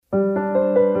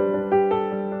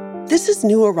is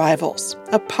New Arrivals,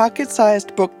 a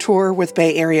pocket-sized book tour with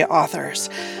Bay Area authors.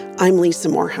 I'm Lisa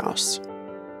Morehouse.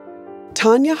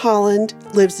 Tanya Holland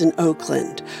lives in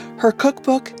Oakland. Her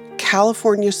cookbook,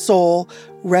 California Soul: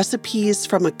 Recipes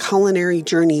from a Culinary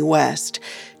Journey West,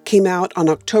 came out on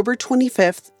October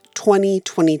 25th,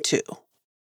 2022.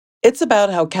 It's about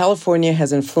how California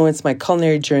has influenced my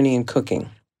culinary journey in cooking.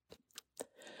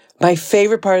 My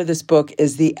favorite part of this book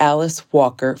is the Alice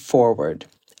Walker foreword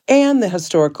and the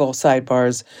historical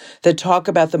sidebars that talk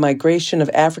about the migration of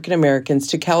African Americans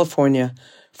to California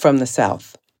from the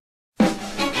South.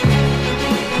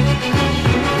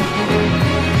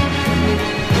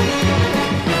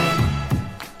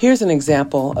 Here's an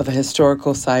example of a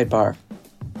historical sidebar.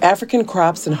 African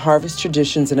crops and harvest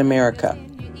traditions in America.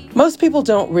 Most people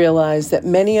don't realize that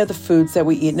many of the foods that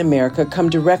we eat in America come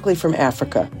directly from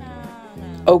Africa.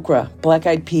 Okra,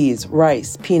 black-eyed peas,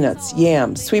 rice, peanuts,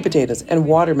 yams, sweet potatoes, and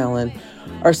watermelon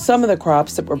are some of the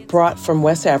crops that were brought from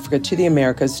West Africa to the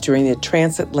Americas during the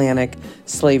transatlantic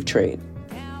slave trade.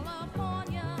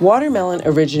 Watermelon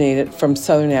originated from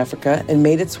southern Africa and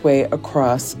made its way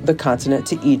across the continent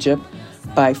to Egypt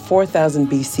by 4000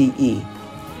 BCE,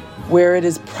 where it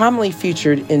is prominently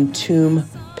featured in tomb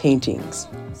paintings.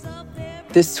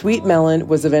 This sweet melon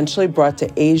was eventually brought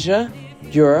to Asia,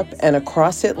 Europe, and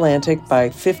across the Atlantic by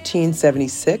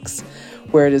 1576,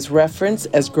 where it is referenced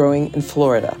as growing in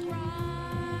Florida.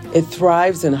 It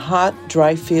thrives in hot,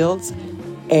 dry fields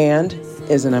and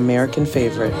is an American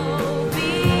favorite.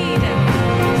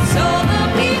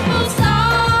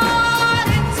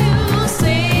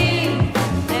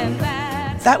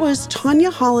 That was Tanya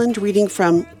Holland reading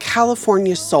from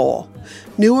California Soul.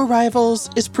 New Arrivals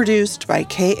is produced by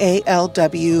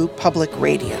KALW Public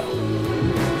Radio.